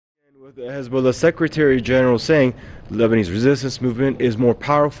With the Hezbollah Secretary General saying the Lebanese resistance movement is more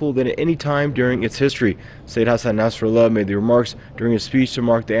powerful than at any time during its history. Sayyid Hassan Nasrallah made the remarks during a speech to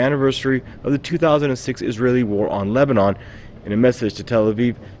mark the anniversary of the 2006 Israeli war on Lebanon. In a message to Tel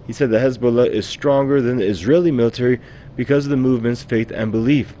Aviv, he said that Hezbollah is stronger than the Israeli military because of the movement's faith and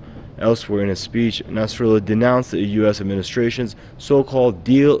belief. Elsewhere in his speech, Nasrallah denounced the U.S. administration's so-called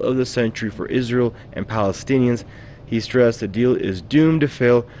deal of the century for Israel and Palestinians. He stressed the deal is doomed to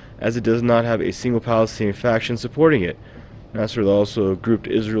fail as it does not have a single Palestinian faction supporting it. Nasrallah also grouped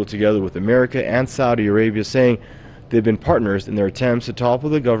Israel together with America and Saudi Arabia, saying they've been partners in their attempts to topple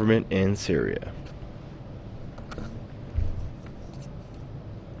the government in Syria.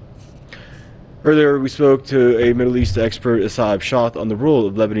 Earlier, we spoke to a Middle East expert, Asab Shah, on the role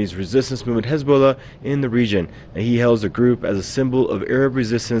of Lebanese resistance movement Hezbollah in the region, and he hails the group as a symbol of Arab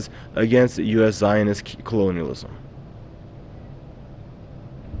resistance against U.S. Zionist colonialism.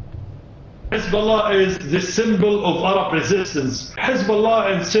 Hezbollah is the symbol of Arab resistance.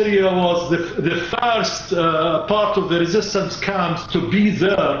 Hezbollah in Syria was the first part of the resistance camps to be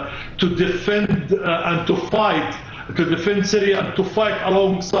there to defend and to fight, to defend Syria and to fight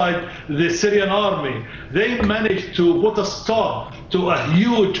alongside the Syrian army. They managed to put a stop to a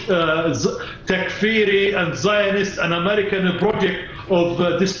huge Takfiri and Zionist and American project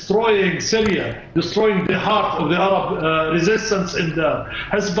of destroying Syria, destroying the heart of the Arab resistance in there.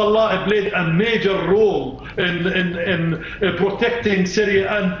 Hezbollah played a major role in protecting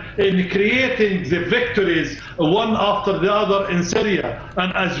Syria and in creating the victories one after the other in Syria,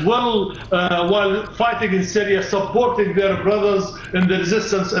 and as well while fighting in Syria, supporting their brothers in the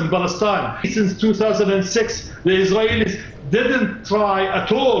resistance in Palestine. Since 2006, the Israelis didn't try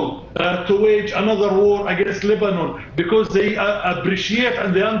at all to wage another war against Lebanon because they appreciate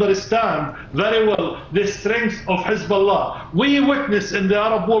and they understand very well the strength of Hezbollah. We witness in the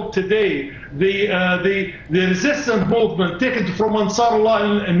Arab world today the resistance movement taken from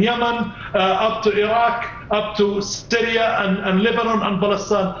Ansarullah in Yemen up to Iraq, up to Syria and Lebanon and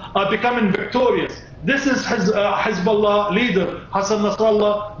Palestine are becoming victorious. This is Hezbollah leader Hassan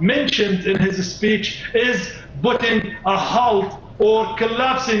Nasrallah mentioned in his speech is putting a halt or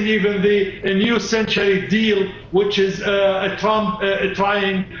collapsing even the new century deal which is Trump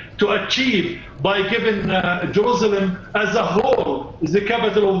trying to achieve by giving Jerusalem as a whole as the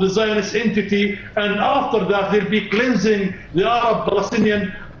capital of the Zionist entity, and after that they'll be cleansing the Arab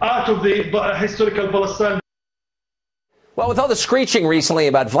Palestinian out of the historical Palestine. Well, with all the screeching recently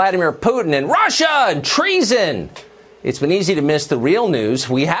about Vladimir Putin and Russia and treason, it's been easy to miss the real news.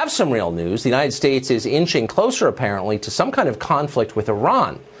 We have some real news. The United States is inching closer, apparently, to some kind of conflict with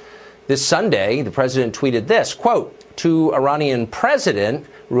Iran. This Sunday, the president tweeted this, quote, to Iranian President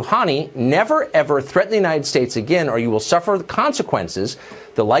Rouhani, never ever threaten the United States again or you will suffer the consequences,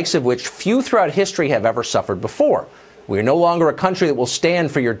 the likes of which few throughout history have ever suffered before. We are no longer a country that will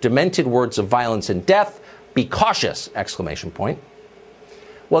stand for your demented words of violence and death. Be cautious! Exclamation point.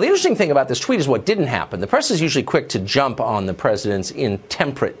 Well, the interesting thing about this tweet is what didn't happen. The press is usually quick to jump on the president's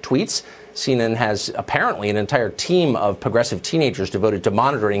intemperate tweets. CNN has apparently an entire team of progressive teenagers devoted to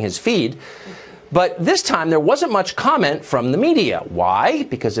monitoring his feed. But this time there wasn't much comment from the media. Why?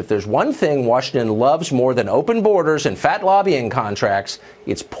 Because if there's one thing Washington loves more than open borders and fat lobbying contracts,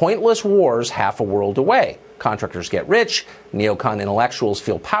 it's pointless wars half a world away. Contractors get rich, neocon intellectuals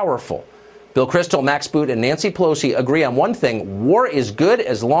feel powerful. Bill Kristol, Max Boot, and Nancy Pelosi agree on one thing. War is good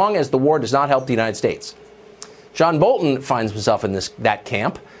as long as the war does not help the United States. John Bolton finds himself in that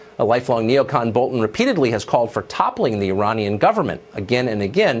camp. A lifelong neocon, Bolton repeatedly has called for toppling the Iranian government again and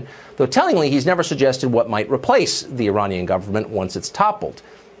again, though tellingly he's never suggested what might replace the Iranian government once it's toppled.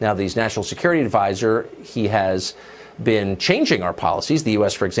 Now, the national security advisor, he has been changing our policies. The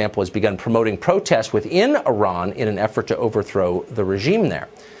U.S., for example, has begun promoting protests within Iran in an effort to overthrow the regime there.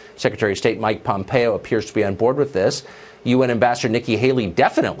 Secretary of State Mike Pompeo appears to be on board with this. UN Ambassador Nikki Haley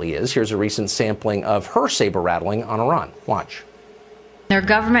definitely is. Here's a recent sampling of her saber rattling on Iran. Watch. Their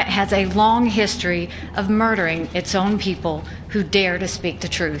government has a long history of murdering its own people who dare to speak the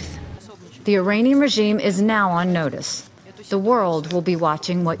truth. The Iranian regime is now on notice. The world will be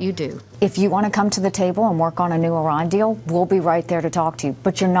watching what you do. If you want to come to the table and work on a new Iran deal, we'll be right there to talk to you.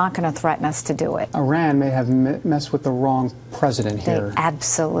 But you're not going to threaten us to do it. Iran may have messed with the wrong president here. They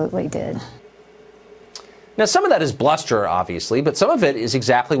absolutely did. Now, some of that is bluster, obviously, but some of it is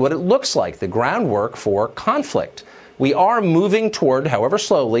exactly what it looks like, the groundwork for conflict. We are moving toward, however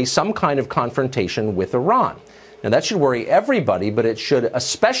slowly, some kind of confrontation with Iran. Now, that should worry everybody, but it should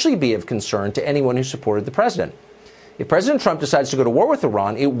especially be of concern to anyone who supported the president. If President Trump decides to go to war with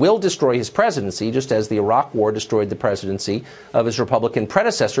Iran, it will destroy his presidency, just as the Iraq War destroyed the presidency of his Republican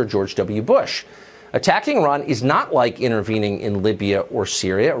predecessor, George W. Bush. Attacking Iran is not like intervening in Libya or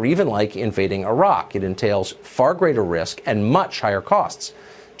Syria, or even like invading Iraq. It entails far greater risk and much higher costs.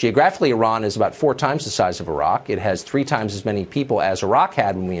 Geographically, Iran is about 4 times the size of Iraq. It has 3 times as many people as Iraq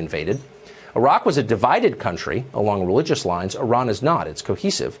had when we invaded. Iraq was a divided country along religious lines. Iran is not. It's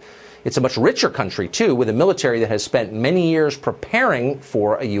cohesive. It's a much richer country, too, with a military that has spent many years preparing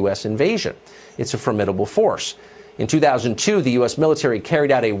for a U.S. invasion. It's a formidable force. In 2002, the U.S. military carried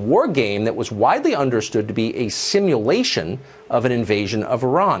out a war game that was widely understood to be a simulation of an invasion of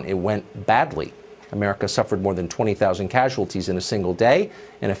Iran. It went badly. America suffered more than 20,000 casualties in a single day,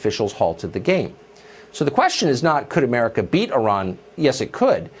 and officials halted the game. So the question is not, could America beat Iran? Yes, it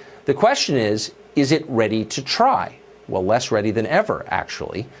could. The question is it ready to try? Well, less ready than ever,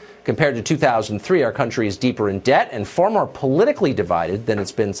 actually. Compared to 2003, our country is deeper in debt and far more politically divided than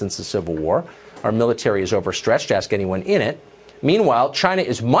it's been since the Civil War. Our military is overstretched, ask anyone in it. Meanwhile, China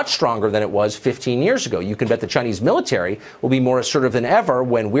is much stronger than it was 15 years ago. You can bet the Chinese military will be more assertive than ever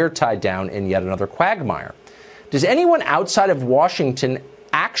when we're tied down in yet another quagmire. Does anyone outside of Washington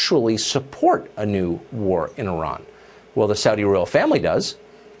actually support a new war in Iran? Well, the Saudi royal family does.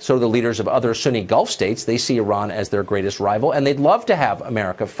 So do the leaders of other Sunni Gulf states. They see Iran as their greatest rival, and they'd love to have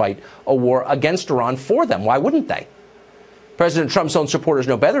America fight a war against Iran for them. Why wouldn't they? President Trump's own supporters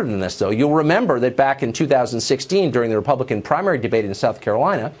know better than this, though. You'll remember that back in 2016, during the Republican primary debate in South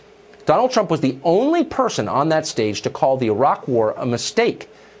Carolina, Donald Trump was the only person on that stage to call the Iraq War a mistake.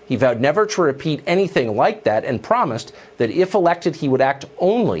 He vowed never to repeat anything like that and promised that if elected, he would act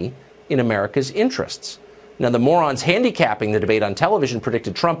only in America's interests. Now, the morons handicapping the debate on television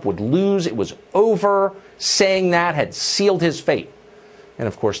predicted Trump would lose. It was over. Saying that had sealed his fate. And,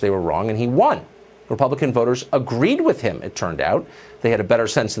 of course, they were wrong, and he won. Republican voters agreed with him, it turned out. They had a better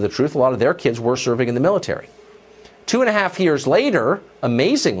sense of the truth. A lot of their kids were serving in the military. 2.5 years later,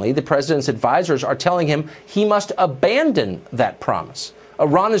 amazingly, the president's advisors are telling him he must abandon that promise.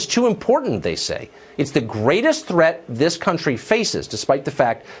 Iran is too important, they say. It's the greatest threat this country faces, despite the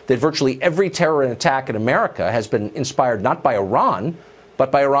fact that virtually every terror attack in America has been inspired not by Iran,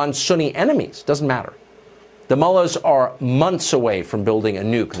 but by Iran's Sunni enemies. Doesn't matter. The mullahs are months away from building a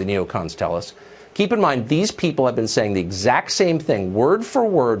nuke, the neocons tell us. Keep in mind, these people have been saying the exact same thing, word for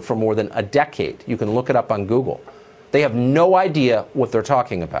word, for more than a decade. You can look it up on Google. They have no idea what they're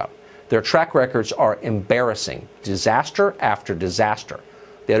talking about. Their track records are embarrassing, disaster after disaster.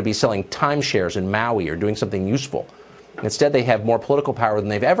 They ought to be selling timeshares in Maui or doing something useful. Instead, they have more political power than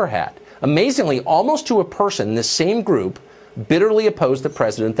they've ever had. Amazingly, almost to a person, this same group bitterly opposed the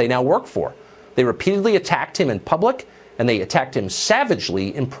president they now work for. They repeatedly attacked him in public, and they attacked him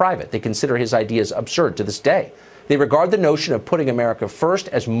savagely in private. They consider his ideas absurd to this day. They regard the notion of putting America first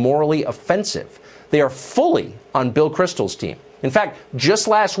as morally offensive. They are fully on Bill Kristol's team. In fact, just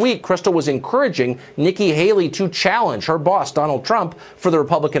last week, Kristol was encouraging Nikki Haley to challenge her boss, Donald Trump, for the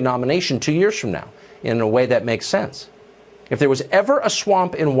Republican nomination 2 years from now, in a way that makes sense. If there was ever a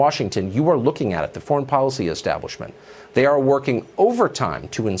swamp in Washington, you are looking at it, the foreign policy establishment. They are working overtime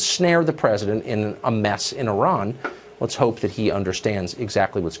to ensnare the president in a mess in Iran. Let's hope that he understands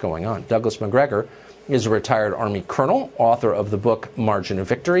exactly what's going on. Douglas McGregor is a retired Army colonel, author of the book Margin of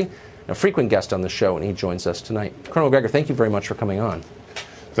Victory, a frequent guest on the show, and he joins us tonight. Colonel McGregor, thank you very much for coming on.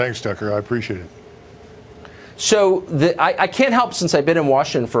 Thanks, Tucker. I appreciate it. So I can't help, since I've been in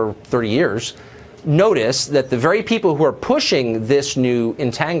Washington for 30 years, notice that the very people who are pushing this new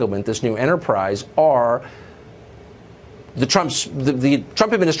entanglement, this new enterprise, are the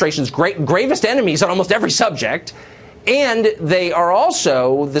Trump administration's gravest enemies on almost every subject. And they are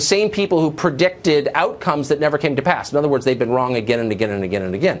also the same people who predicted outcomes that never came to pass. In other words, they've been wrong again and again and again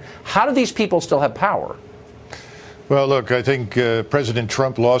and again. How do these people still have power? Well, look, I think President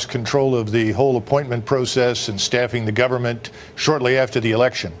Trump lost control of the whole appointment process and staffing the government shortly after the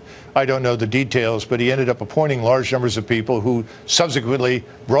election. I don't know the details, but he ended up appointing large numbers of people who subsequently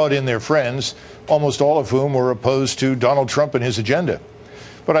brought in their friends, almost all of whom were opposed to Donald Trump and his agenda.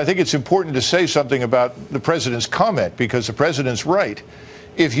 But I think it's important to say something about the president's comment, because the president's right.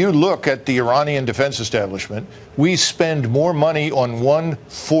 If you look at the Iranian defense establishment, we spend more money on one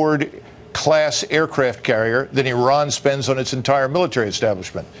Ford-class aircraft carrier than Iran spends on its entire military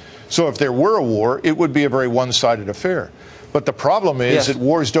establishment. So if there were a war, it would be a very one-sided affair. But the problem is that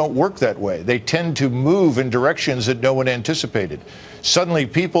wars don't work that way. They tend to move in directions that no one anticipated. Suddenly,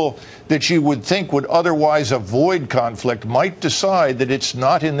 people that you would think would otherwise avoid conflict might decide that it's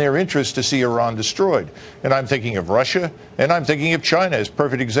not in their interest to see Iran destroyed. And I'm thinking of Russia, and I'm thinking of China as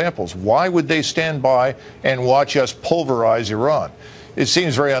perfect examples. Why would they stand by and watch us pulverize Iran? It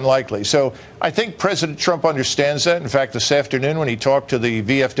seems very unlikely. So I think President Trump understands that. In fact, this afternoon when he talked to the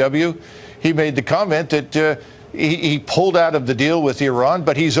VFW, he made the comment that he pulled out of the deal with Iran,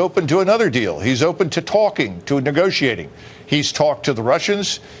 but he's open to another deal. He's open to talking, to negotiating. He's talked to the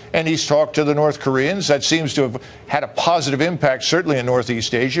Russians and he's talked to the North Koreans. That seems to have had a positive impact, certainly in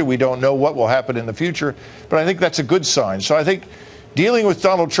Northeast Asia. We don't know what will happen in the future, but I think that's a good sign. So I think dealing with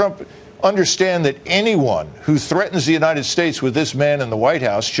Donald Trump, understand that anyone who threatens the United States with this man in the White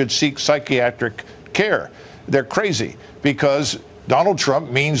House should seek psychiatric care. They're crazy because Donald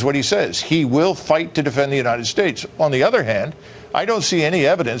Trump means what he says. He will fight to defend the United States. On the other hand, I don't see any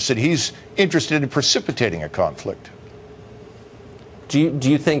evidence that he's interested in precipitating a conflict. Do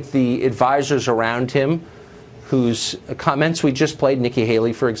you think the advisors around him, whose comments we just played, Nikki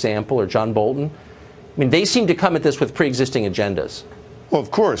Haley, for example, or John Bolton, I mean, they seem to come at this with pre-existing agendas. Well,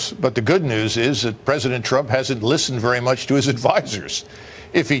 of course. But the good news is that President Trump hasn't listened very much to his advisors.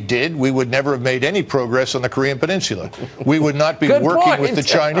 If he did, we would never have made any progress on the Korean Peninsula. We would not be working with the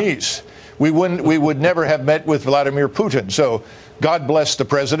Chinese. We would never have met with Vladimir Putin. So God bless the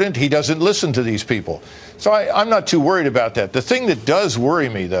president. He doesn't listen to these people. So I'm not too worried about that. The thing that does worry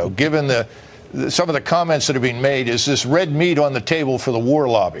me, though, given some of the comments that are being made, is this red meat on the table for the war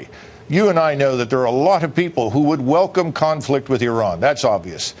lobby. You and I know that there are a lot of people who would welcome conflict with Iran. That's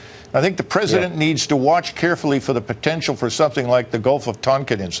obvious. I think the president needs to watch carefully for the potential for something like the Gulf of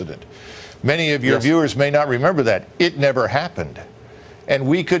Tonkin incident. Many of your viewers may not remember that. It never happened. And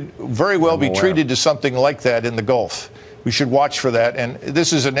we could very well be treated to something like that in the Gulf. We should watch for that. And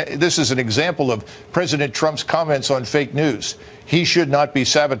this is an example of President Trump's comments on fake news. He should not be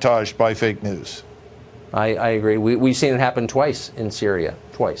sabotaged by fake news. I agree. We've seen it happen twice in Syria,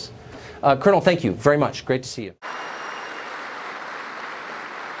 twice. Colonel, thank you very much. Great to see you.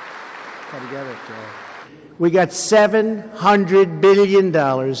 We got $700 billion,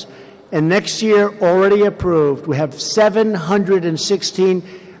 and next year, already approved, we have $716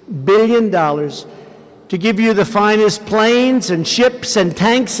 billion to give you the finest planes and ships and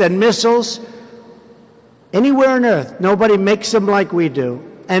tanks and missiles anywhere on earth. Nobody makes them like we do,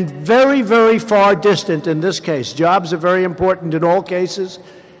 and very, very far distant in this case. Jobs are very important in all cases,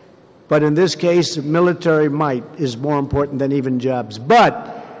 but in this case, military might is more important than even jobs.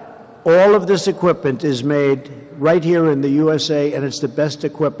 But all of this equipment is made right here in the USA, and it's the best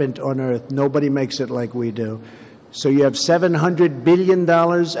equipment on earth. Nobody makes it like we do. So you have $700 billion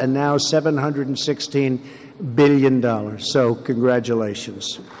and now $716 billion. So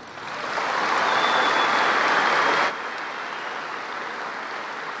congratulations.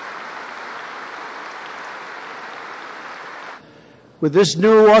 With this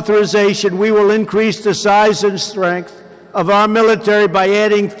new authorization, we will increase the size and strength of our military by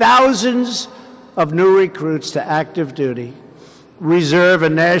adding thousands of new recruits to active duty, reserve,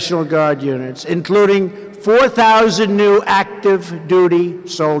 and National Guard units, including 4,000 new active duty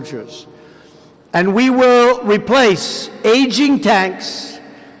soldiers. And we will replace aging tanks,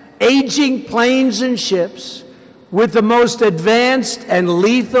 aging planes and ships with the most advanced and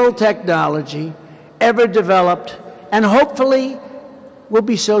lethal technology ever developed, and hopefully we'll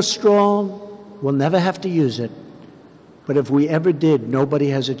be so strong we'll never have to use it. But if we ever did, nobody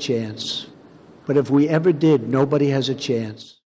has a chance. But if we ever did, nobody has a chance.